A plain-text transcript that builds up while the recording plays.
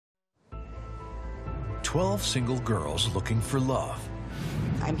12 single girls looking for love.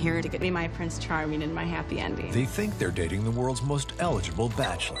 I'm here to get me my Prince Charming and my happy ending. They think they're dating the world's most eligible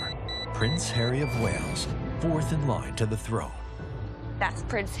bachelor, Prince Harry of Wales, fourth in line to the throne. That's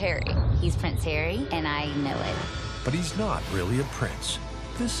Prince Harry. He's Prince Harry, and I know it. But he's not really a prince.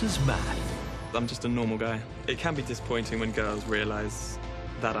 This is Matt. I'm just a normal guy. It can be disappointing when girls realize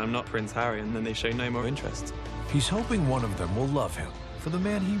that I'm not Prince Harry and then they show no more interest. He's hoping one of them will love him for the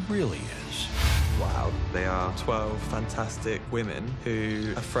man he really is. Wow, they are 12 fantastic women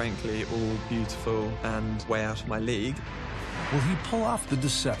who are frankly all beautiful and way out of my league. Will he pull off the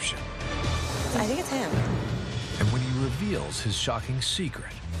deception? I think it's him. And when he reveals his shocking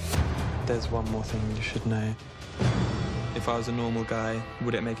secret, There's one more thing you should know. If I was a normal guy,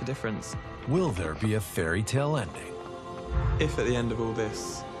 would it make a difference? will there be a fairy tale ending? If at the end of all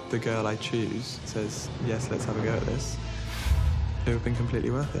this, the girl I choose says, yes, let's have a go at this, it would have been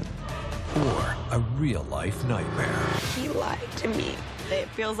completely worth it. Or a real-life nightmare? He lied to me. It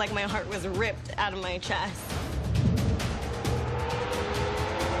feels like my heart was ripped out of my chest.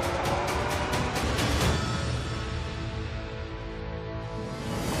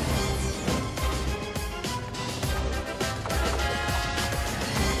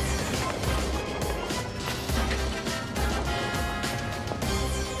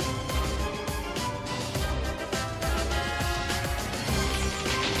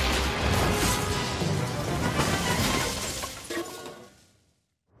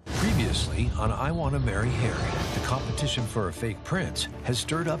 Previously on I Want to Marry Harry, the competition for a fake prince has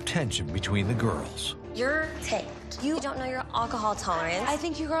stirred up tension between the girls. You're tanked. You don't know your alcohol tolerance. I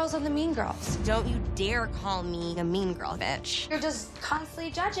think you girls are the mean girls. Don't you dare call me a mean girl, bitch. You're just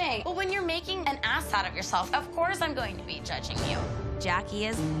constantly judging. Well, when you're making an ass out of yourself, of course I'm going to be judging you. Jackie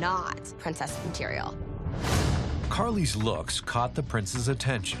is not princess material. Carly's looks caught the prince's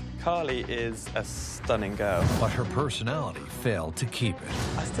attention, Carly is a stunning girl. but her personality failed to keep it.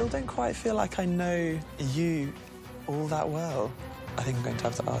 I still don't quite feel like I know you all that well. I think I'm going to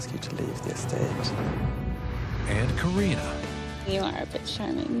have to ask you to leave the estate. And Karina You are a bit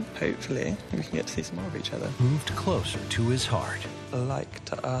charming. Hopefully, we can get to see some more of each other. moved closer to his heart. I'd like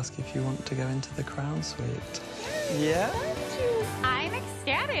to ask if you want to go into the crown suite. Yeah? I'm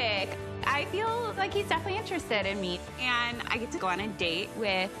ecstatic. I feel like he's definitely interested in me, and I get to go on a date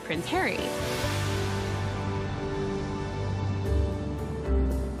with Prince Harry.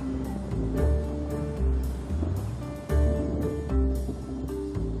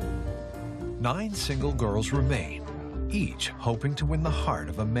 Nine single girls remain, each hoping to win the heart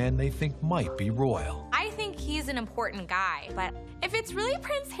of a man they think might be royal. I think he's an important guy, but if it's really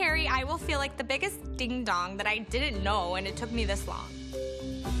Prince Harry, I will feel like the biggest ding-dong that I didn't know, and it took me this long.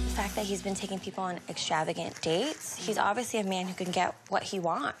 The fact that he's been taking people on extravagant dates, he's obviously a man who can get what he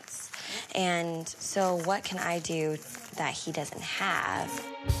wants. And so what can I do that he doesn't have?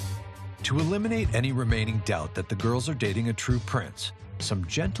 To eliminate any remaining doubt that the girls are dating a true prince, some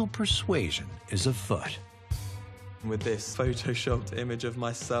gentle persuasion is afoot. With this photoshopped image of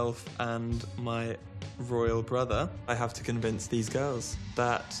myself and my royal brother, I have to convince these girls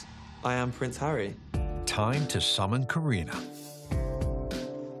that I am Prince Harry. Time to summon Karina.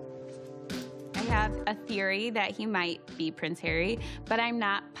 I have a theory that he might be Prince Harry, but I'm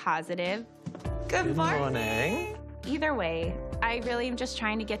not positive. Good morning. Either way, I really am just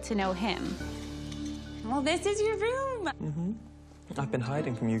trying to get to know him. Well, this is your room. Mm-hmm. I've been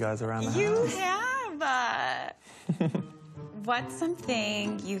hiding from you guys around the You house. have. What's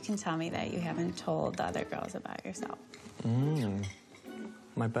something you can tell me that you haven't told the other girls about yourself?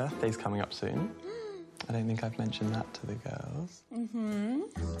 My birthday's coming up soon. I don't think I've mentioned that to the girls.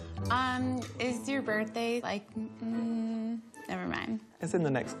 Is your birthday like, never mind. It's in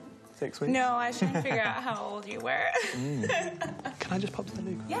the next 6 weeks. No, I was trying to figure out how old you were. Can I just pop to the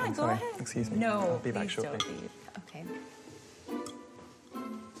loo? Yeah, go Sorry. ahead. Excuse me. No, I'll be back please shortly. don't leave. Okay.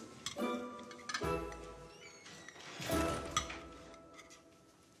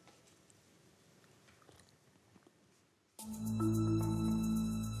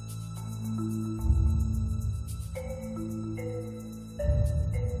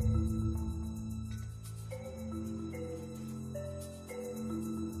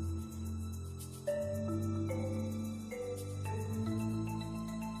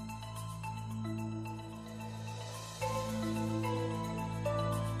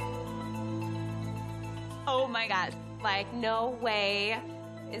 Oh my God, like no way.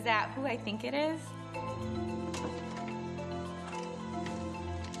 Is that who I think it is?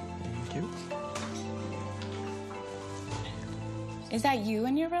 Thank you. Is that you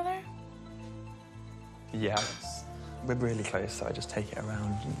and your brother? Yes. We're really close, so I just take it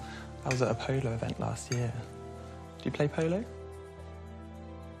around and I was at a polo event last year. Do you play polo?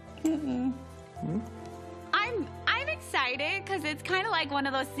 I'm excited because it's kind of like one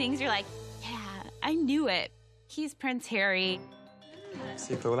of those things you're like, yeah, I knew it. He's Prince Harry.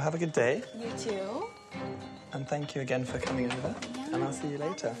 Super. Well, have a good day. You too. And thank you again for coming over. Yeah. And I'll see you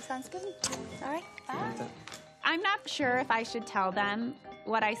later. Sounds good. All right, bye. I'm not sure if I should tell them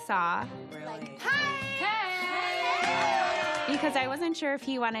what I saw. Really? Hi! Hey! Because I wasn't sure if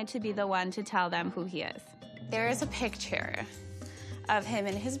he wanted to be the one to tell them who he is. There is a picture of him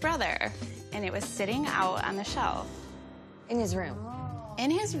and his brother, and it was sitting out on the shelf. In his room.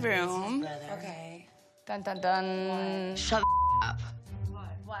 In his room. Okay. Dun, dun, dun. Shut up.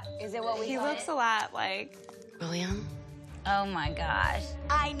 What? Is it what we He thought looks a lot like... William? Oh my gosh.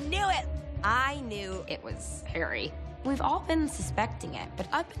 I knew it. I knew it was Harry. We've all been suspecting it, but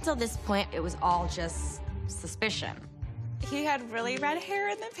up until this point, it was all just suspicion. He had really red hair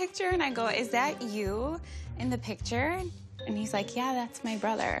in the picture, and I go, is that you in the picture? And he's like, yeah, that's my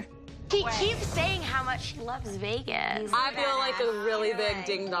brother. He keeps saying how much he loves Vegas. I feel like a really big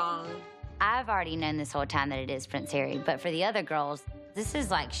ding-dong. I've already known this whole time that it is Prince Harry, but for the other girls, this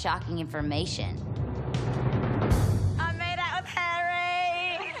is like shocking information. I made out with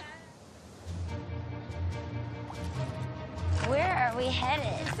Harry. Where are we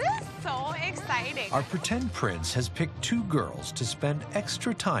headed? This is so exciting. Our pretend prince has picked 2 girls to spend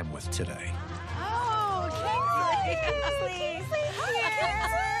extra time with today.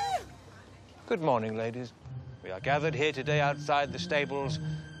 Good morning, ladies. We are gathered here today outside the stables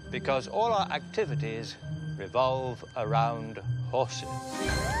because all our activities revolve around horses.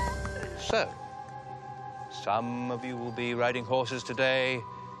 So, some of you will be riding horses today,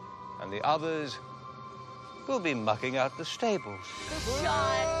 and the others will be mucking out the stables.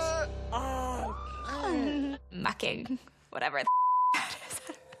 Mucking. Whatever that is.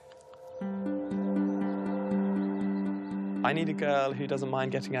 I need a girl who doesn't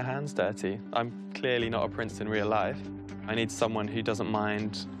mind getting her hands dirty. I'm clearly not a prince in real life. I need someone who doesn't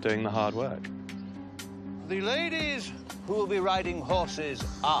mind doing the hard work. The ladies who will be riding horses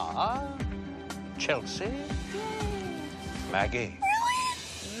are Chelsea, Maggie.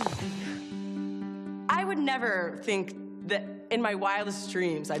 I would never think that in my wildest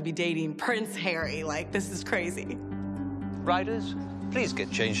dreams I'd be dating Prince Harry. Like, this is crazy. Riders, please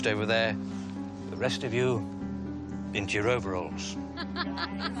get changed over there. The rest of you, into your overalls.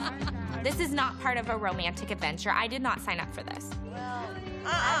 This is not part of a romantic adventure. I did not sign up for this.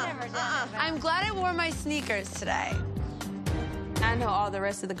 I'm glad I wore my sneakers today. I know all the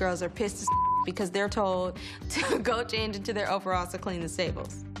rest of the girls are pissed as because they're told to go change into their overalls to clean the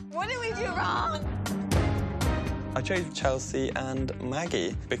stables. What did we do wrong? I chose Chelsea and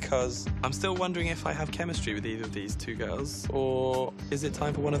Maggie because I'm still wondering if I have chemistry with either of these 2 girls, or is it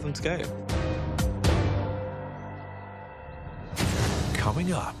time for one of them to go?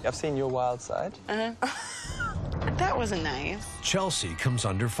 Coming up, I've seen your wild side. That wasn't nice. Chelsea comes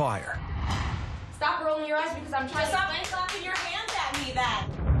under fire. Stop rolling your eyes because I'm trying to... Stop slapping your hands at me then.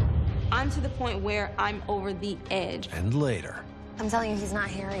 I'm to the point where I'm over the edge. And later, I'm telling you, he's not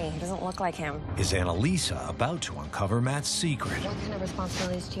Harry. He doesn't look like him. is Annalisa about to uncover Matt's secret? What kind of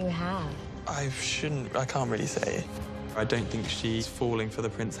responsibilities do you have? I can't really say. I don't think she's falling for the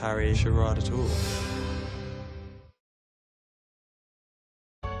Prince Harry charade at all.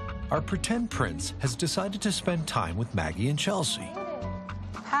 Our pretend prince has decided to spend time with Maggie and Chelsea,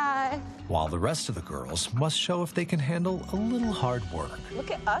 Hi. while the rest of the girls must show if they can handle a little hard work.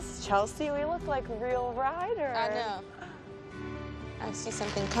 Look at us, Chelsea. We look like real riders. I know. I see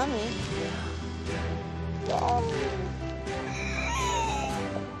something coming.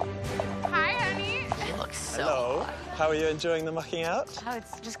 Hi, honey. It looks so... Hello. How are you enjoying the mucking out? Oh,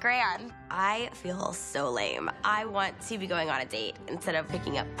 it's just grand. I feel so lame. I want to be going on a date instead of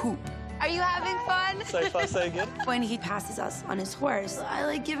picking up poop. Are you having fun? So far, so good. When he passes us on his horse,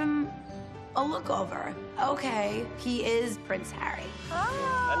 I give him a look over. Okay, he is Prince Harry.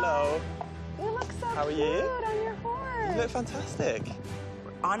 Hello. You look so How are cute you? on your horse. You look fantastic.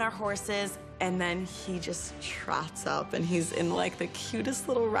 We're on our horses, and then he just trots up, and he's in like the cutest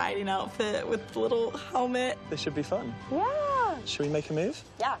little riding outfit with the little helmet. This should be fun. Yeah. Should we make a move?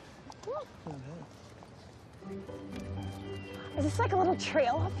 Yeah. Is this like a little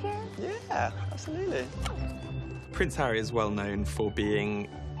trail up here? Yeah, absolutely. Prince Harry is well known for being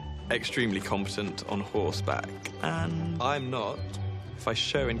extremely competent on horseback, and I'm not. If I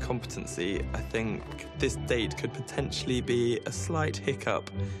show incompetency, I think this date could potentially be a slight hiccup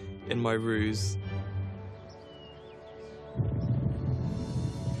in my ruse.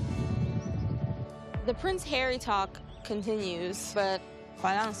 The Prince Harry talk continues, but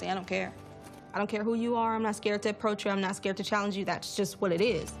Quite honestly, I don't care. I don't care who you are. I'm not scared to approach you. I'm not scared to challenge you. That's just what it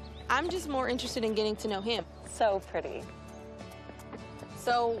is. I'm just more interested in getting to know him. So pretty.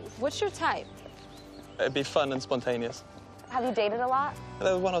 So, what's your type? It'd be fun and spontaneous. Have you dated a lot?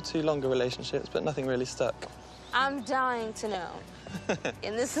 There were 1 or 2 longer relationships, but nothing really stuck. I'm dying to know.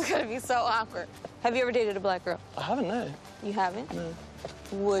 And this is gonna be so awkward. Have you ever dated a black girl? I haven't, no. You haven't? No.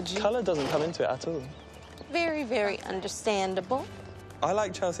 Would you? Colour doesn't come into it at all. Very, very understandable. I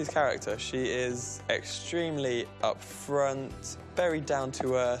like Chelsea's character. She is extremely upfront, very down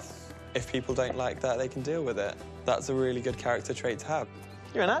to earth. If people don't like that, they can deal with it. That's a really good character trait to have.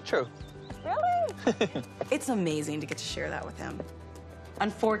 You're a natural. Really? It's amazing to get to share that with him.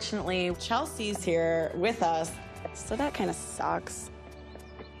 Unfortunately, Chelsea's here with us, so that kind of sucks.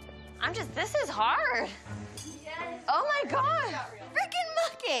 This is hard. Yes. Oh my God. Freaking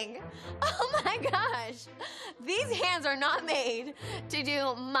mucking. Oh my gosh. These hands are not made to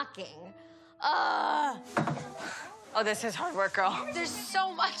do mucking. Oh, this is hard work, girl. There's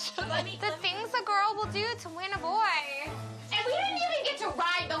so much. The things a girl will do to win a boy. And we didn't even get to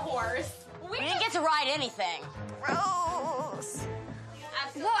ride the horse. We didn't get to ride anything. Gross.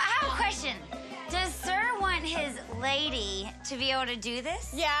 Well, I have a question. Does Sir want his lady to be able to do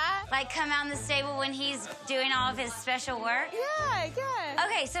this? Yeah. Like come out in the stable when he's doing all of his special work? Yeah, yeah.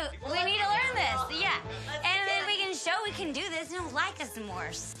 Okay, so we need to learn this. Yeah. And then we can show we can do this and he'll like us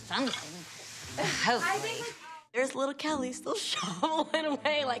more. Something. Hopefully. There's little Kelly still shoveling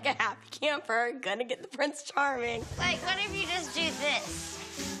away like a happy camper, gonna get the Prince Charming. Like, what if you just do this?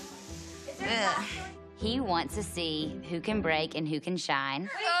 Ugh. He wants to see who can break and who can shine.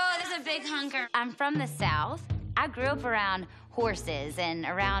 Oh, there's a big hunker. I'm from the South. I grew up around horses and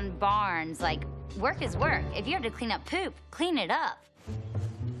around barns. Like, work is work. If you have to clean up poop, clean it up.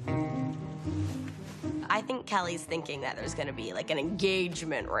 I think Kelly's thinking that there's gonna be like an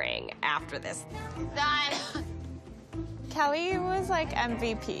engagement ring after this. Done. Kelly was like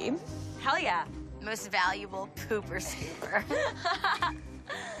MVP. Hell yeah. Most valuable pooper scooper.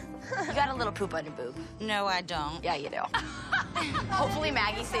 You got a little poop on your boob. No, I don't. Yeah, you do. Hopefully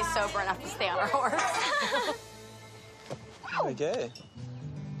Maggie stays sober enough to stay on her horse. Okay. How are you going?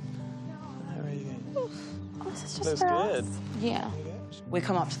 Oh, this is just Looks for good. us. Yeah. We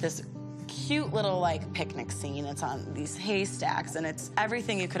come up to this cute little, like, picnic scene. It's on these haystacks, and it's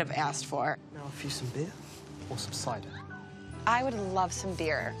everything you could have asked for. Now, a few some beer or some cider? I would love some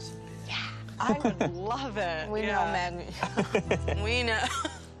beer. Yeah. I would love it. We know, Maggie. We know.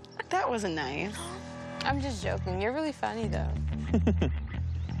 That wasn't nice. I'm just joking. You're really funny, though.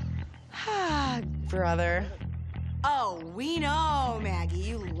 Ah, brother. Oh, we know, Maggie.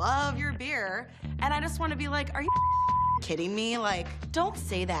 You love your beer. And I just want to be like, are you kidding me? Like, don't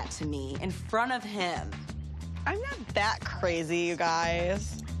say that to me in front of him. I'm not that crazy, you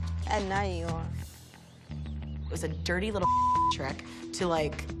guys. And now you are. It was a dirty little trick to,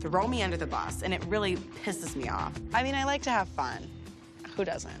 like, throw me under the bus, and it really pisses me off. I mean, I like to have fun. Who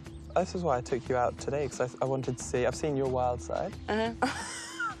doesn't? This is why I took you out today, because I wanted to see, I've seen your wild side. And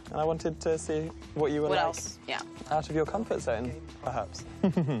I wanted to see what you were what like. Else? Yeah. Out of your comfort zone, perhaps.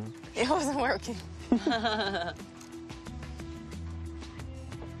 It wasn't working.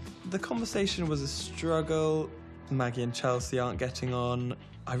 The conversation was a struggle. Maggie and Chelsea aren't getting on.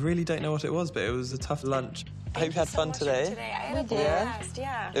 I really don't know what it was, but it was a tough lunch. I hope you had fun today. I had a blast,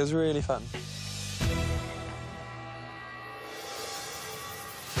 yeah. It was really fun.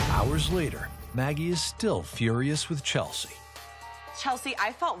 Hours later, Maggie is still furious with Chelsea. Chelsea,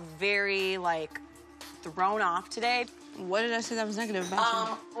 I felt very, like, thrown off today. What did I say that was negative about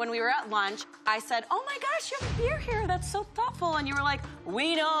you? When we were at lunch, I said, oh my gosh, you have a beer here. That's so thoughtful. And you were like,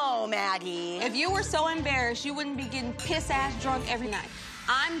 we know, Maggie. If you were so embarrassed, you wouldn't be getting piss-ass drunk every night.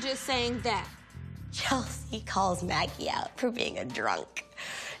 I'm just saying that. Chelsea calls Maggie out for being a drunk,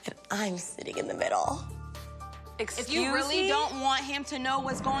 and I'm sitting in the middle. Excuse if you really me? don't want him to know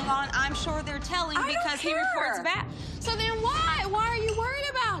what's going on, I'm sure they're telling because he reports back. So then why? Why are you worried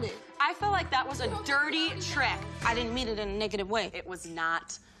about it? I feel like that was a dirty trick. I didn't mean it in a negative way. It was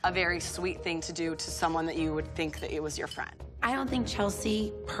not a very sweet thing to do to someone that you would think that it was your friend. I don't think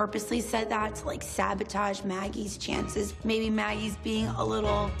Chelsea purposely said that to, like, sabotage Maggie's chances. Maybe Maggie's being a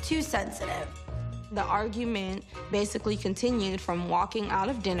little too sensitive. The argument basically continued from walking out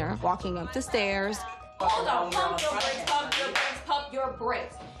of dinner, walking up the stairs. Hold on, pump your brakes, pump your brakes, pump your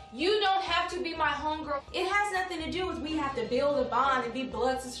brakes. You don't have to be my homegirl. It has nothing to do with we have to build a bond and be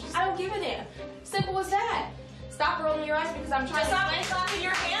blood sisters. I don't give a damn. Simple as that. Stop rolling your eyes because I'm trying to stop clapping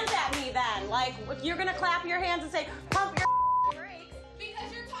your hands at me then. Like, you're gonna clap your hands and say, pump your brakes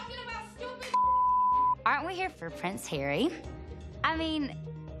because you're talking about stupid. Aren't we here for Prince Harry? I mean,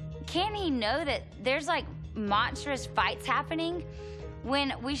 can he know that there's like monstrous fights happening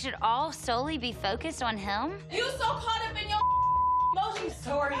when we should all solely be focused on him? You so caught up in your emotions.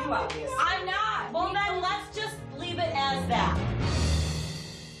 So are you, obviously. I'm not. Well, then let's just leave it as that.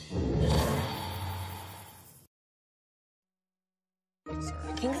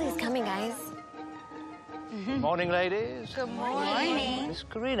 Kingsley's coming, guys. Morning, ladies. Good morning. Miss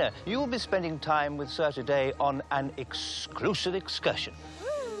Karina, you will be spending time with Sir today on an exclusive excursion.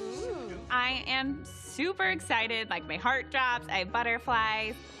 I am super excited. Like, my heart drops. I have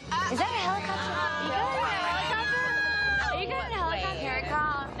butterflies. Is that a helicopter? You got a helicopter? Here it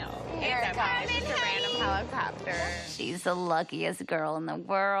comes. No, it's just a random helicopter. She's the luckiest girl in the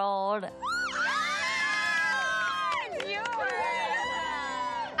world.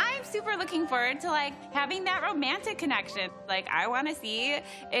 I'm super looking forward to, like, having that romantic connection. Like, I want to see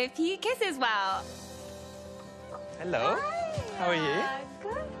if he kisses well. Hello. How are you?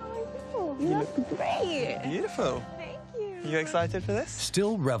 Good, how are you? You look great. Beautiful. Thank you. You excited for this?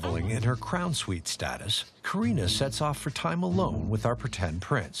 Still reveling in her crown suite status, Karina sets off for time alone with our pretend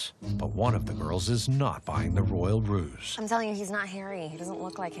prince. But one of the girls is not buying the royal ruse. I'm telling you, he's not Harry. He doesn't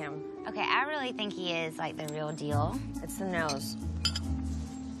look like him. Okay, I really think he is like the real deal. It's the nose.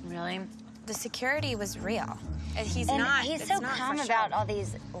 Really? The security was real. He's And not. he's it's so not calm for about show. all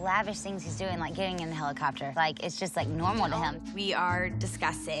these lavish things he's doing, like getting in the helicopter. Like, it's just like normal to him. We are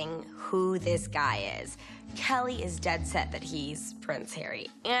discussing who this guy is. Kelly is dead set that he's Prince Harry.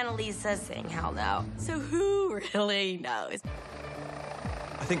 Annalisa's saying hell no. So who really knows?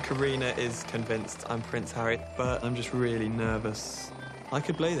 I think Karina is convinced I'm Prince Harry, but I'm just really nervous. I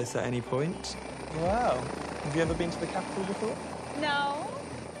could blow this at any point. Wow. Have you ever been to the capital before? No.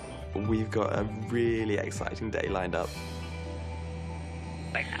 We've got a really exciting day lined up.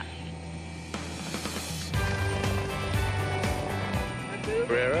 Like that.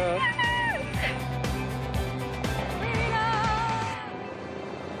 We're up.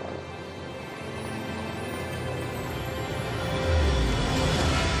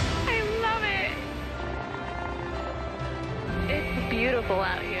 I love it. It's beautiful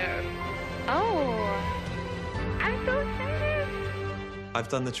out here. Oh, I'm so excited. I've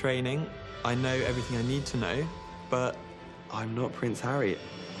done the training. I know everything I need to know, but I'm not Prince Harry.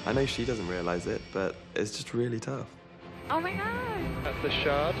 I know she doesn't realise it, but it's just really tough. Oh my God. That's the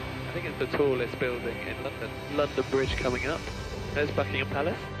Shard. I think it's the tallest building in London. London Bridge coming up. There's Buckingham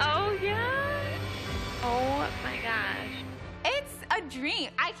Palace. Oh yeah. Oh my gosh. It's a dream.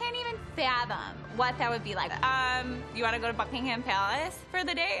 I can't even fathom what that would be like. You want to go to Buckingham Palace for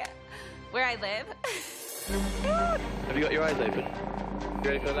the day where I live? Have you got your eyes open? You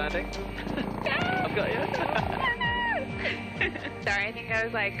ready for the landing? I've got you. Sorry, I think I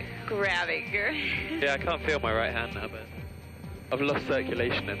was like grabbing your... Yeah, I can't feel my right hand now, but I've lost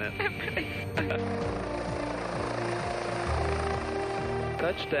circulation in it.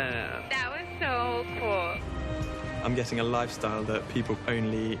 Touchdown. That was so cool. I'm getting a lifestyle that people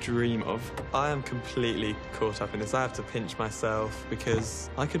only dream of. I am completely caught up in this. I have to pinch myself because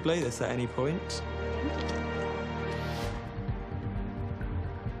I could blow this at any point.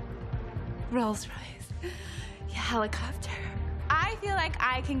 Rolls Royce. Yeah, helicopter. I feel like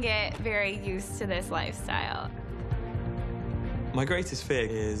I can get very used to this lifestyle. My greatest fear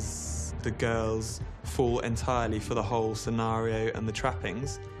is the girls fall entirely for the whole scenario and the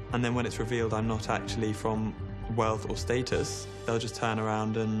trappings, and then when it's revealed I'm not actually from wealth or status, they'll just turn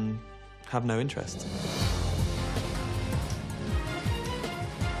around and have no interest.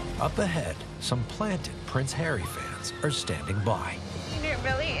 Up ahead, some planted Prince Harry fans are standing by. It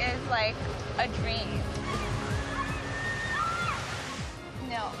really is like a dream.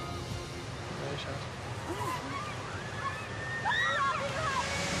 No.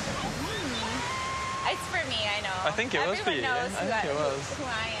 It's for me, I know. I think it was for you. Everyone knows I think it was. who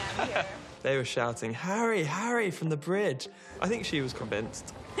I am here. They were shouting, "Harry, Harry," from the bridge. I think she was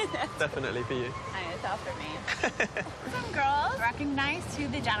convinced. Definitely for you. And it's all for me. Some girls recognized who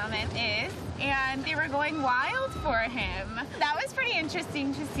the gentleman is, and they were going wild for him. That was pretty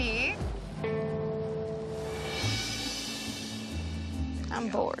interesting to see. I'm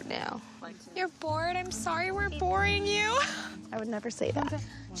bored now. You're bored? I'm sorry we're boring you. I would never say that.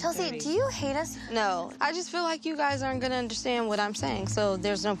 Chelsea, do you hate us? No, I just feel like you guys aren't gonna understand what I'm saying, so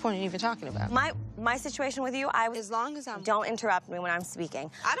there's no point in even talking about it. My situation with you, As long as I'm... don't interrupt me when I'm speaking.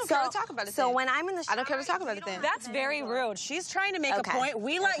 I don't care to talk about it So then. when I'm in the shower, I don't care to talk about it then. That's very rude. She's trying to make a point.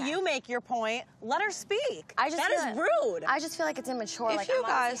 We let you make your point. Let her speak. That is rude. I just feel like it's immature. If like, you I'm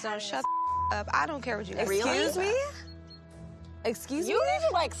guys obviously don't shut the up, I don't care what you guys Excuse say. me? Excuse me? You need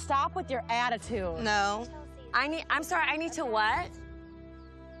to, like, stop with your attitude. No. I'm sorry, I need to what?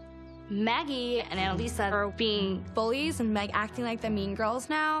 Maggie and Annalisa are being bullies and acting like the mean girls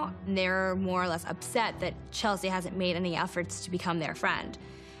now. They're more or less upset that Chelsea hasn't made any efforts to become their friend.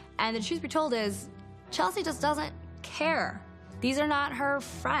 And the truth be told is, Chelsea just doesn't care. These are not her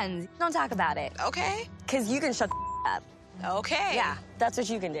friends. Don't talk about it. Okay. Because you can shut the up. Okay. Yeah, that's what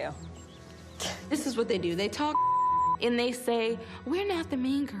you can do. This is what they do. They talk and they say, we're not the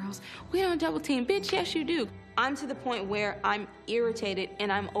mean girls. We don't double team. Bitch, yes, you do. I'm to the point where I'm irritated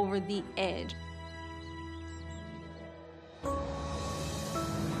and I'm over the edge.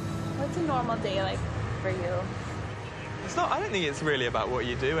 What's a normal day like for you? It's not, I don't think it's really about what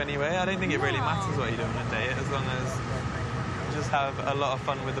you do anyway. I don't think it really matters what you do on a date, as long as you just have a lot of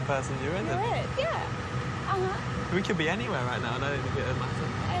fun with the person you're with. Yeah. We could be anywhere right now, and I don't think it would matter.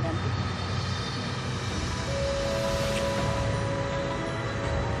 I don't think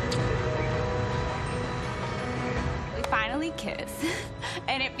finally kiss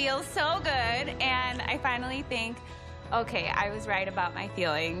and it feels so good, and I finally think, okay, I was right about my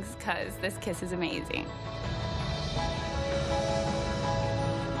feelings because this kiss is amazing.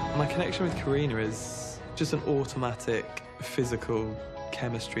 My connection with Karina is just an automatic physical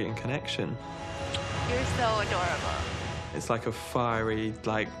chemistry and connection. You're so adorable. It's like a fiery,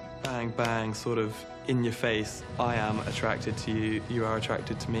 like, bang, bang, sort of in your face, I am attracted to you, you are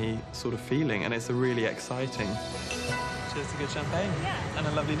attracted to me sort of feeling, and it's a really exciting. Cheers to good champagne. Yeah. And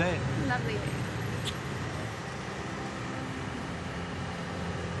a lovely day. Lovely day.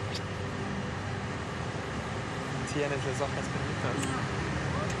 Tienes los ojos bonitos.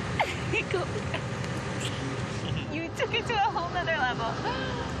 You took it to a whole nother level.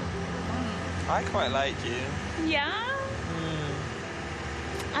 I quite like you. Yeah?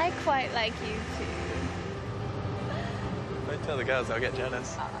 I quite like you too. Don't tell the girls, I'll get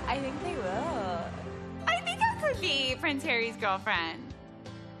jealous. I think they will. I think I could be Prince Harry's girlfriend.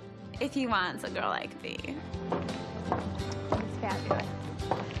 If he wants a girl like me. It's fabulous.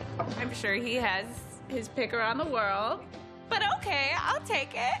 I'm sure he has his pick around the world, but okay, I'll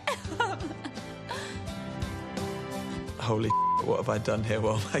take it. Holy what have I done here?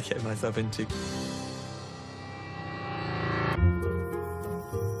 What am I getting myself into?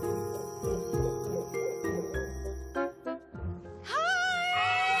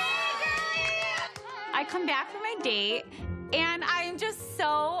 I come back from my date, and I'm just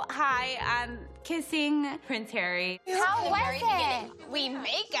so high on kissing Prince Harry. How was it? We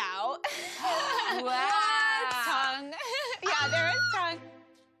make out. Wow. Tongue. Yeah, there was tongue.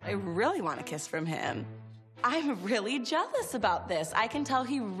 I really want a kiss from him. I'm really jealous about this. I can tell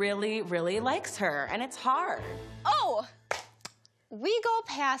he really, really likes her, and it's hard. Oh, we go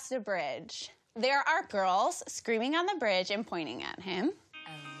past a bridge. There are girls screaming on the bridge and pointing at him.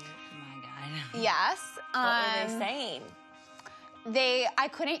 Yes. What were they saying? I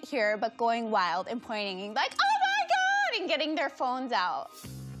couldn't hear, but going wild and pointing, like, oh my God, and getting their phones out.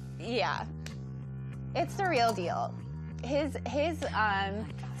 Yeah. It's the real deal. His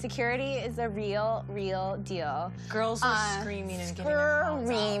security is a real deal. Girls are screaming and getting their phones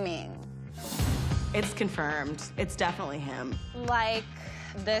out. It's confirmed. It's definitely him. Like,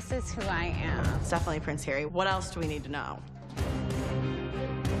 this is who I am. It's definitely Prince Harry. What else do we need to know?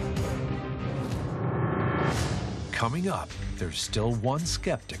 Coming up, there's still one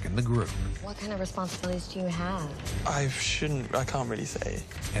skeptic in the group. What kind of responsibilities do you have? I can't really say.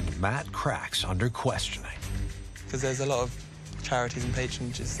 And Matt cracks under questioning. Because there's a lot of charities and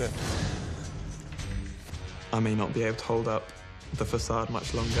patronages that I may not be able to hold up the facade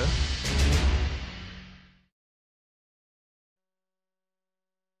much longer.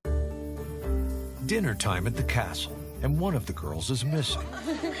 Dinner time at the castle, and one of the girls is missing.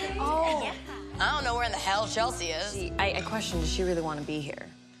 Oh. I don't know where in the hell Chelsea is. I question, does she really want to be here?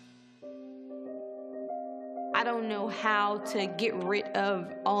 I don't know how to get rid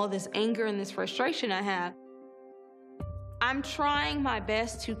of all this anger and this frustration I have. I'm trying my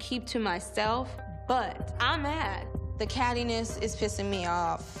best to keep to myself, but I'm mad. The cattiness is pissing me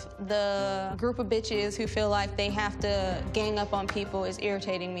off. The group of bitches who feel like they have to gang up on people is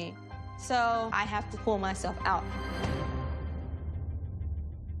irritating me. So I have to pull myself out.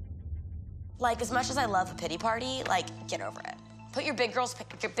 Like, as much as I love a pity party, like, get over it. Put your big girl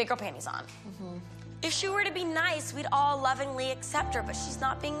panties on. If she were to be nice, we'd all lovingly accept her, but she's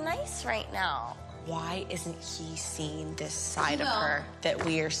not being nice right now. Why isn't he seeing this side of her that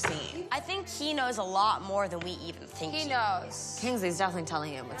we are seeing? I think he knows a lot more than we even think He knows. Kingsley's definitely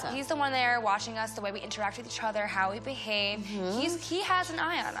telling him what's up. He's the one there watching us, the way we interact with each other, how we behave. He has an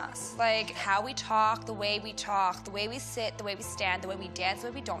eye on us. Like, how we talk, the way we sit, the way we stand, the way we dance, the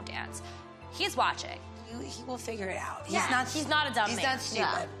way we don't dance. He's watching. He will figure it out. He's not a dumb man. He's not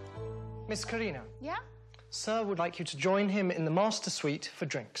stupid. Miss Karina. Yeah? Sir would like you to join him in the master suite for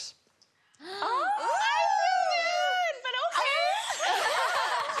drinks.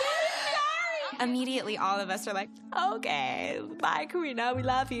 Immediately, all of us are like, okay, bye, Karina. We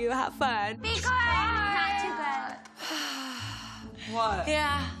love you. Have fun. Be quiet. Not too bad. What?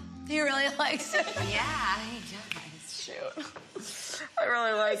 Yeah, he really likes it. Yeah, he does. Shoot. I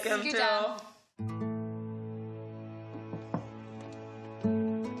really like him, Scoot too. down.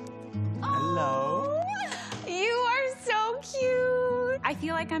 Hello. You are so cute. I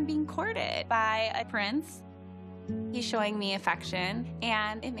feel like I'm being courted by a prince. He's showing me affection,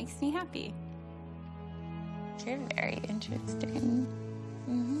 and it makes me happy. You're very interesting.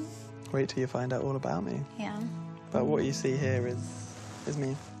 Wait till you find out all about me. Yeah. But what you see here is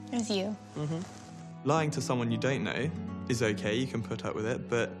me. It's you. Lying to someone you don't know is okay, you can put up with it,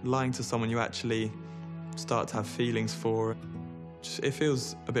 but lying to someone you actually start to have feelings for, it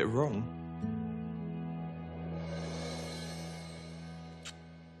feels a bit wrong.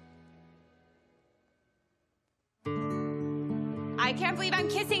 I can't believe I'm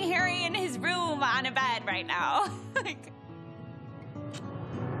kissing Harry in his room on a bed right now.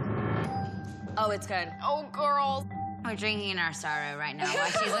 Oh, it's good. Oh, girls. We're drinking our sorrow right now while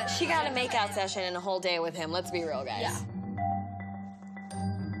she's... She got a makeout session and a whole day with him. Let's be real, guys. Yeah.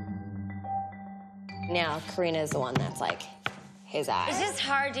 Now, Karina's the one that's like his eye. It's just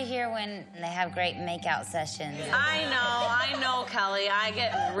hard to hear when they have great makeout sessions. I know, Kelly. I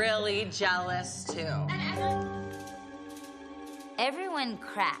get really jealous, too. Everyone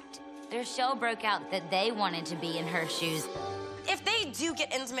cracked. Their shell broke out that they wanted to be in her shoes. If they do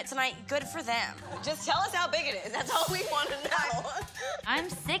get intimate tonight, good for them. Just tell us how big it is. That's all we want to know. I'm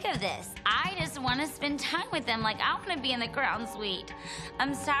sick of this. I just want to spend time with them like I want to be in the crown suite.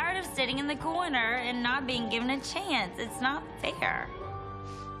 I'm tired of sitting in the corner and not being given a chance. It's not fair.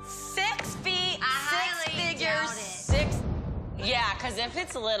 6 feet, I 6 highly figures, doubt it. 6. Yeah, because if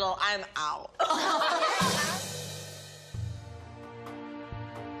it's little, I'm out.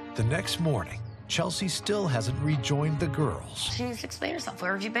 The next morning, Chelsea still hasn't rejoined the girls. She needs to explain herself.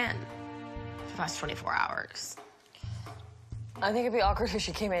 Where have you been? For the past 24 hours. I think it'd be awkward if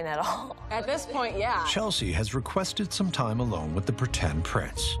she came in at all. At this point, yeah. Chelsea has requested some time alone with the pretend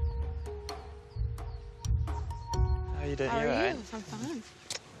prince. How are you doing? How are You all you? right? I'm fine.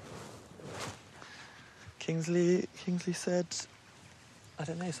 Kingsley said, I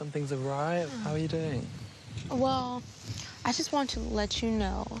don't know, something's awry. How are you doing? Well, I just want to let you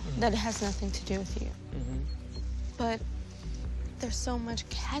know that it has nothing to do with you. But there's so much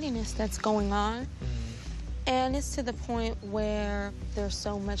cattiness that's going on. And it's to the point where there's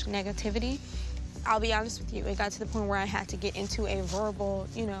so much negativity. I'll be honest with you, it got to the point where I had to get into a verbal,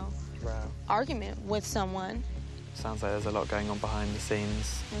 argument with someone. Sounds like there's a lot going on behind the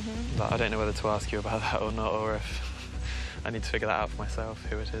scenes. But I don't know whether to ask you about that or not, or if I need to figure that out for myself,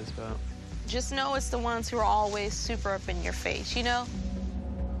 who it is, but... Just know it's the ones who are always super up in your face, you know?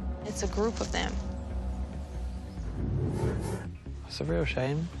 It's a group of them. It's a real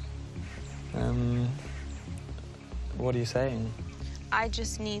shame. What are you saying? I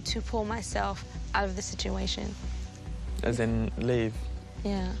just need to pull myself out of the situation. As in, leave?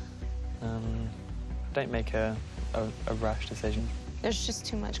 Yeah. Don't make a rash decision. There's just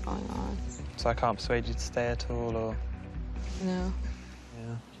too much going on. So I can't persuade you to stay at all, or...? No.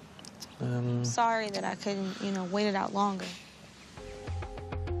 Yeah. I'm sorry that I couldn't, wait it out longer.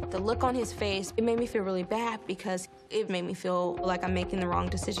 The look on his face, it made me feel really bad because it made me feel like I'm making the wrong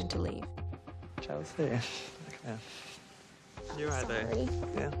decision to leave. Chelsea. Yeah. You're right, though.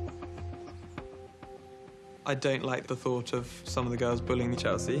 Yeah. I don't like the thought of some of the girls bullying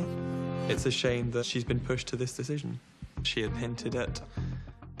Chelsea. It's a shame that she's been pushed to this decision. She had hinted at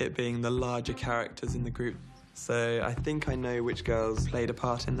it being the larger characters in the group. So I think I know which girls played a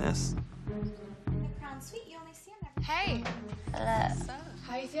part in this. Hey. Hello. So,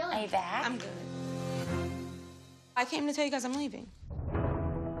 how you feeling? Are you back? I'm good. I came to tell you guys I'm leaving.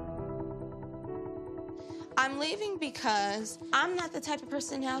 I'm leaving because I'm not the type of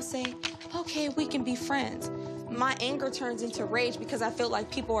person now saying, okay, we can be friends. My anger turns into rage because I feel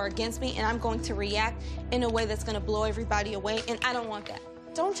like people are against me and I'm going to react in a way that's going to blow everybody away, and I don't want that.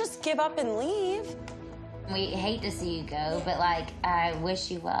 Don't just give up and leave. We hate to see you go, but, I wish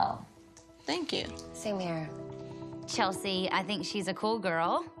you well. Thank you. Same here. Chelsea, I think she's a cool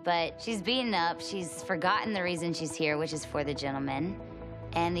girl, but she's beaten up. She's forgotten the reason she's here, which is for the gentleman.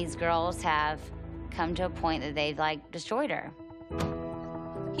 And these girls have come to a point that they've, destroyed her.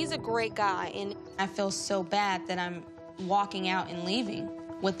 He's a great guy, and I feel so bad that I'm walking out and leaving.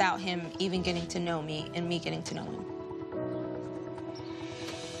 without him even getting to know me and me getting to know him.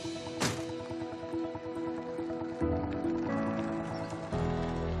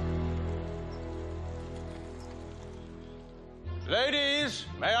 Ladies,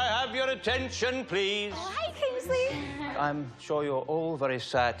 may I have your attention, please? Oh, hi, Kingsley. I'm sure you're all very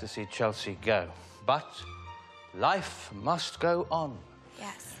sad to see Chelsea go, but life must go on.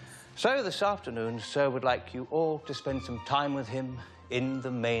 Yes. So this afternoon, Sir would like you all to spend some time with him in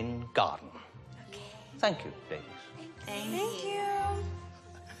the main garden. Okay. Thank you, ladies. Thank you.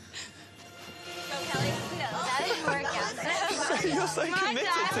 So, Kelly, no, that didn't work out. You're so committed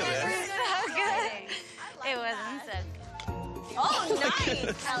to this. So good. It wasn't so good. Oh,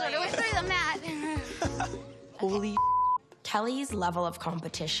 nice. Kelly, we're through the mat. Holy Kelly's level of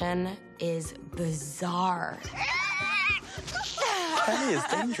competition is bizarre. Kelly is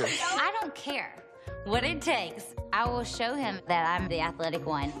dangerous. I don't care what it takes. I will show him that I'm the athletic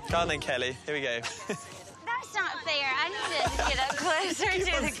one. Come on then, Kelly. Here we go. That's not fair. I need to get up closer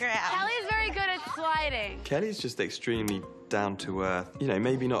to the ground. Kelly's very good at sliding. Kelly's just extremely down to earth. You know,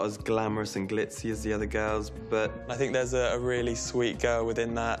 maybe not as glamorous and glitzy as the other girls, but I think there's a really sweet girl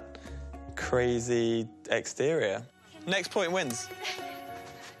within that crazy exterior. Next point wins.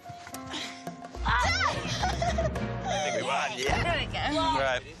 Ah! I think we won, yeah. There we go. Well,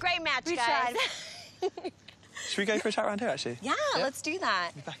 right. Great match, We guys. Should we go for a chat around here, actually? Yeah, let's do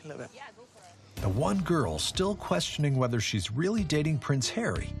that. Be back in a little bit. The one girl still questioning whether she's really dating Prince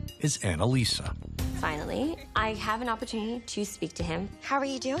Harry is Annalisa. Finally, I have an opportunity to speak to him. How are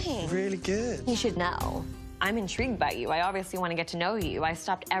you doing? Really good. You should know. I'm intrigued by you. I obviously want to get to know you. I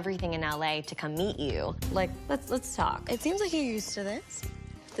stopped everything in LA to come meet you. Like, let's talk. It seems like you're used to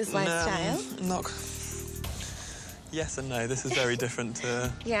this lifestyle. Not. Yes and no. This is very different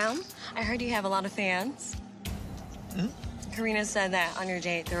to. Yeah, I heard you have a lot of fans. Hmm? Karina said that on your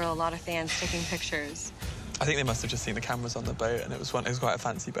date there were a lot of fans taking pictures. I think they must have just seen the cameras on the boat, and it was quite a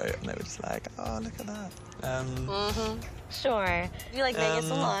fancy boat, and they were just like, oh, look at that. Sure. You like Vegas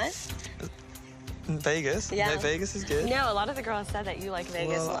a lot? Vegas? Yeah. No, Vegas is good. No, a lot of the girls said that you like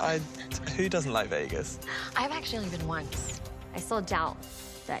Vegas a Well, lot. who doesn't like Vegas? I've actually only been once. I still doubt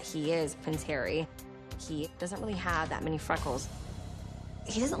that he is Prince Harry. He doesn't really have that many freckles.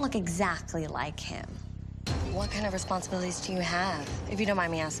 He doesn't look exactly like him. What kind of responsibilities do you have, if you don't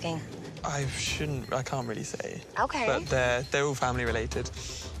mind me asking? I can't really say. Okay. But they're all family related.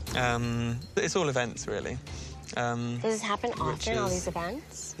 It's all events, really. Does this happen often, all is- these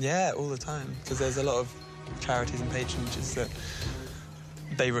events? Yeah, all the time, because there's a lot of charities and patronages that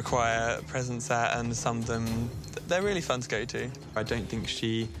they require presence at, and some of them, they're really fun to go to. I don't think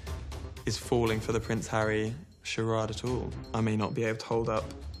she is falling for the Prince Harry charade at all. I may not be able to hold up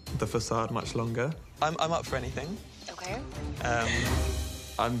the facade much longer. I'm up for anything. Okay.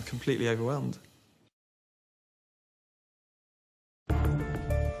 I'm completely overwhelmed.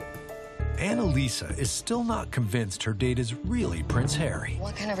 Annalisa is still not convinced her date is really Prince Harry.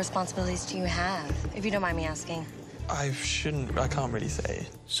 What kind of responsibilities do you have, if you don't mind me asking? I can't really say.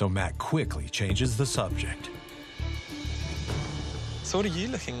 So Matt quickly changes the subject. So what are you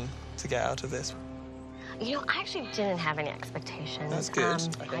looking to get out of this? You know, I actually didn't have any expectations. That's good.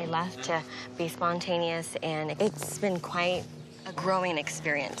 I left to be spontaneous, and it's been quite a growing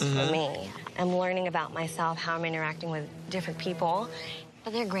experience for me. I'm learning about myself, how I'm interacting with different people.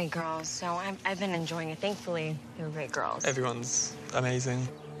 But they're great girls, so I've been enjoying it. Thankfully, they're great girls. Everyone's amazing.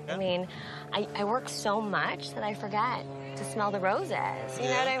 I mean, I work so much that I forget to smell the roses. You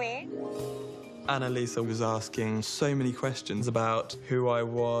know what I mean? Annalisa was asking so many questions about who I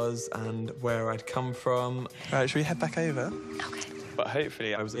was and where I'd come from. All right, should we head back over? Okay. But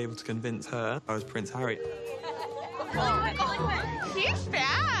hopefully I was able to convince her I was Prince Harry. He's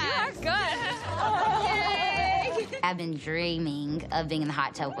bad. You are good. I've been dreaming of being in the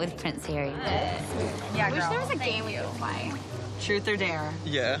hot tub with Prince Harry. Yeah, I wish girl. there was a game we could play. Truth or dare?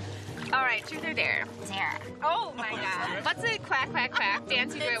 Yeah. All right, truth or dare? Dare. Oh my God. What's a quack, quack, quack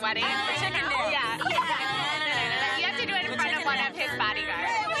dance you do at weddings? Chicken dance. Yeah. You have to do it in front of one of his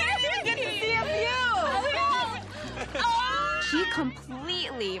bodyguards. We get to see a view. She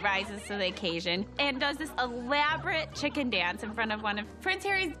completely rises to the occasion and does this elaborate chicken dance in front of one of Prince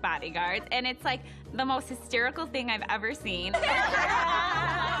Harry's bodyguards, and it's like the most hysterical thing I've ever seen.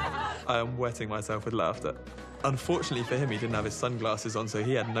 I am wetting myself with laughter. Unfortunately for him, he didn't have his sunglasses on, so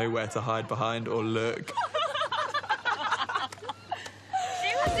he had nowhere to hide behind or look.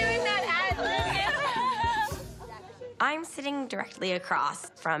 She was doing that ad lib. I'm sitting directly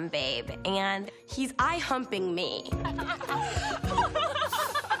across from Babe, and he's eye-humping me.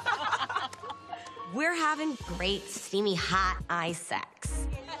 We're having great, steamy, hot eye sex.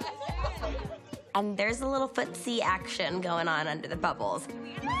 And there's a little footsie action going on under the bubbles.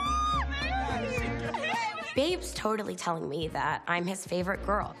 Babe's totally telling me that I'm his favorite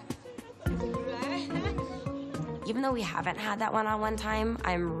girl. Even though we haven't had that one-on-one time,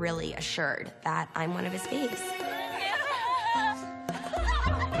 I'm really assured that I'm one of his faves.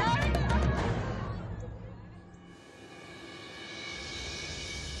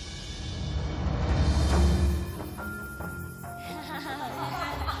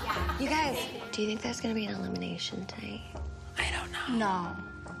 You guys, do you think there's gonna be an elimination tonight? I don't know. No.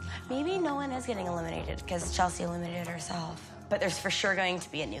 Maybe no one is getting eliminated because Chelsea eliminated herself. But there's for sure going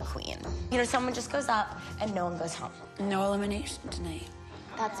to be a new queen. You know, someone just goes up and no one goes home. No elimination tonight.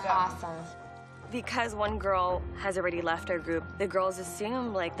 That's awesome. Because one girl has already left our group, the girls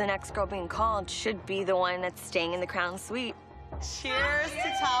assume, like, the next girl being called should be the one that's staying in the crown suite. Cheers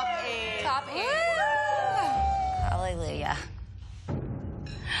to top 8. Top 8. Hallelujah.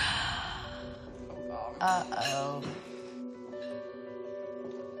 Uh-oh.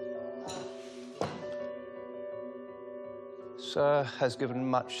 Sir has given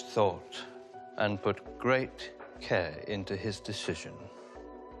much thought and put great care into his decision.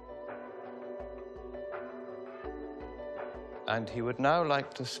 And he would now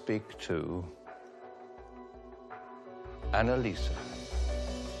like to speak to Annalisa.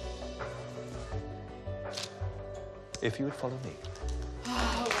 If you would follow me.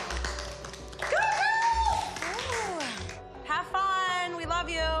 Have fun. We love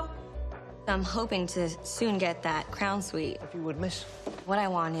you. I'm hoping to soon get that crown suite. If you would, miss. What I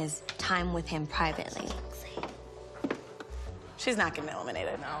want is time with him privately. She's not getting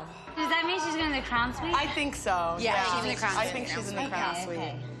eliminated, no. Does that mean she's going to the crown suite? I think so. Yeah, she's in the crown I suite think now. she's in the crown suite.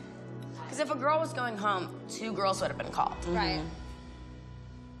 Okay. Because if a girl was going home, 2 girls would have been called. Right.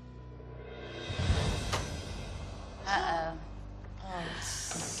 Uh-oh.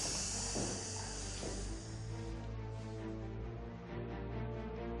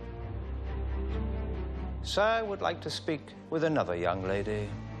 Sir, I would like to speak with another young lady.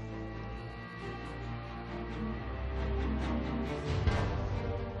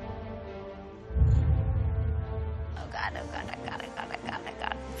 Oh, God, oh, God, oh, God, oh, God, oh, God, oh,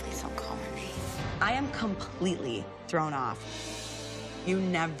 God. Please don't call her name. I am completely thrown off. You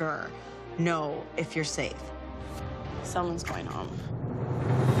never know if you're safe. Someone's going home.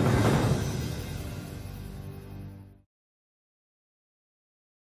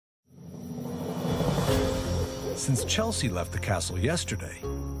 Since Chelsea left the castle yesterday,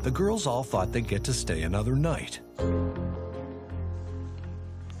 the girls all thought they'd get to stay another night.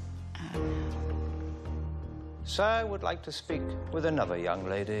 Sir, I would like to speak with another young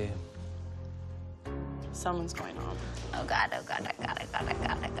lady. Someone's going home. Oh, God, oh, God, oh, God, oh, God, oh,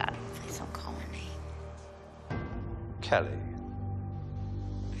 God, oh, God. Please don't call her name. Kelly.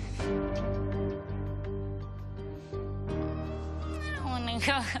 I don't want to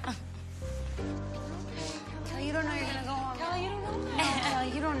go. Kelly, you don't know you're going to go home. Kelly, you don't know that. Kelly,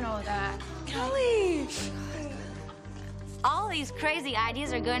 you don't know that. Kelly! All these crazy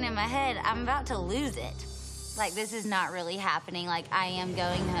ideas are going in my head. I'm about to lose it. Like, this is not really happening. Like, I am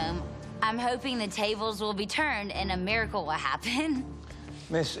going home. I'm hoping the tables will be turned and a miracle will happen.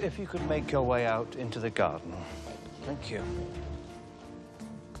 Miss, if you could make your way out into the garden. Thank you.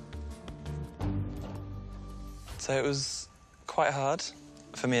 So it was quite hard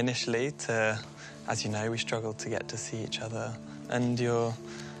for me initially to, as you know, we struggled to get to see each other. And you're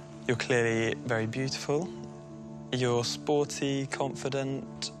clearly very beautiful. You're sporty,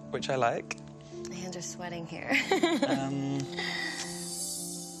 confident, which I like. My hands are sweating here.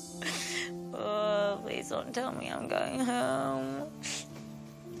 Oh, please don't tell me I'm going home.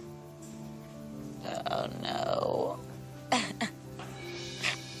 Oh, no.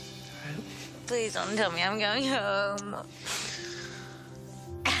 Please don't tell me I'm going home.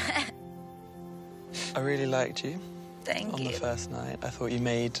 I really liked you. Thank on you. the first night. I thought you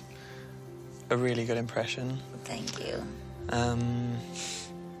made a really good impression. Thank you. I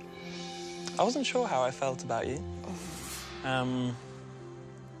wasn't sure how I felt about you. I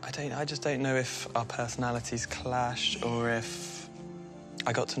just don't know if our personalities clashed or if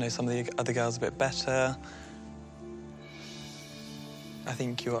I got to know some of the other girls a bit better. I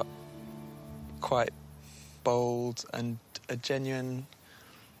think you're quite bold and a genuine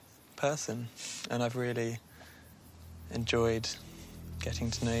person, and I've really enjoyed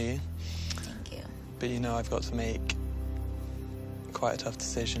getting to know you. Thank you. But you know, I've got to make quite a tough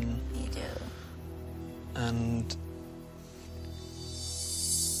decision. You do.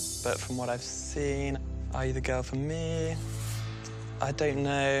 But from what I've seen, are you the girl for me? I don't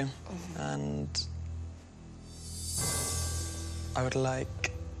know. And I would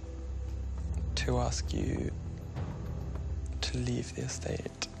like to ask you to leave the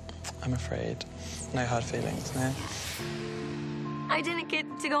estate, I'm afraid. No hard feelings, no? I didn't get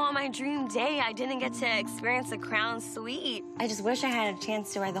to go on my dream day. I didn't get to experience the crown suite. I just wish I had a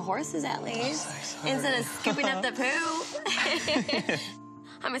chance to ride the horses at least, instead of scooping up the poo.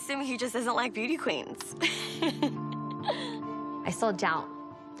 I'm assuming he just doesn't like beauty queens. I still doubt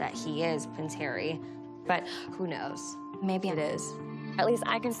that he is Prince Harry, but who knows? Maybe it is. At least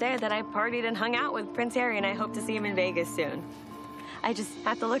I can say that I partied and hung out with Prince Harry, and I hope to see him in Vegas soon. I just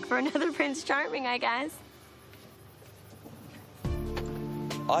have to look for another Prince Charming, I guess.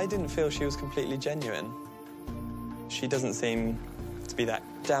 I didn't feel she was completely genuine. She doesn't seem to be that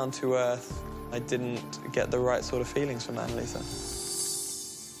down-to-earth. I didn't get the right sort of feelings from Annalisa.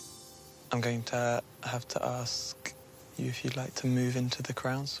 I'm going to have to ask you if you'd like to move into the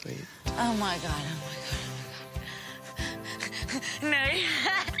crown suite. Oh my God, oh my God, oh my God. No.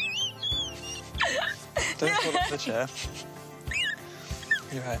 Don't fall off the chair.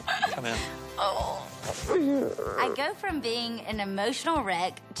 You're right, come in. Oh. I go from being an emotional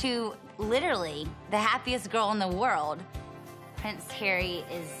wreck to literally the happiest girl in the world. Prince Harry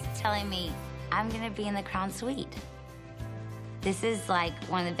is telling me I'm gonna be in the crown suite. This is like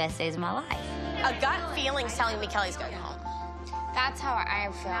one of the best days of my life. A gut feeling's telling me Kelly's going home. That's how I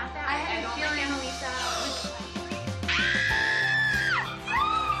feel. I have a feeling, Annalisa.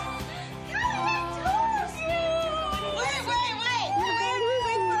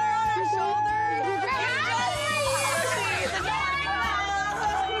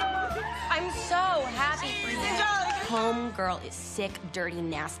 Homegirl is sick, dirty,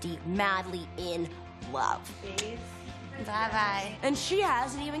 nasty, madly in love. Bye-bye. And she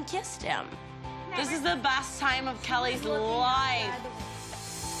hasn't even kissed him. This is the best time of Kelly's life.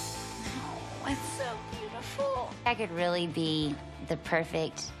 Oh, it's so beautiful. I could really be the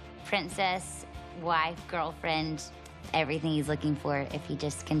perfect princess, wife, girlfriend, everything he's looking for if he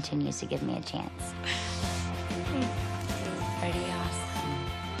just continues to give me a chance. Pretty awesome.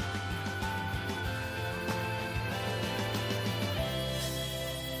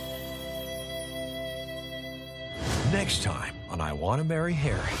 Next time on I Want to Marry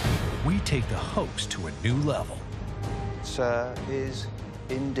Harry, we take the hoax to a new level. Sir is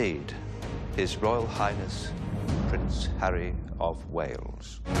indeed His Royal Highness Prince Harry of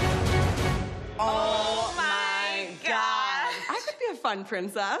Wales. Oh my God. I could be a fun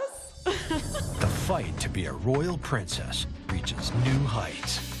princess. The fight to be a royal princess reaches new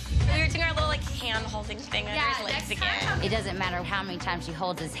heights. We were doing our little hand-holding thing on his legs again. It doesn't matter how many times she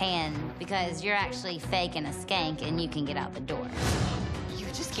holds his hand because you're actually faking a skank and you can get out the door. You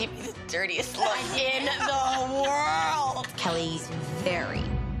just gave me the dirtiest look in the world. Kelly's very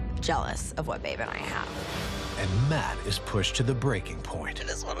jealous of what Babe and I have. And Matt is pushed to the breaking point. I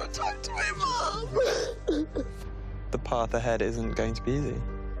just want to talk to my mom. The path ahead isn't going to be easy,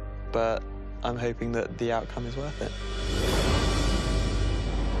 but I'm hoping that the outcome is worth it.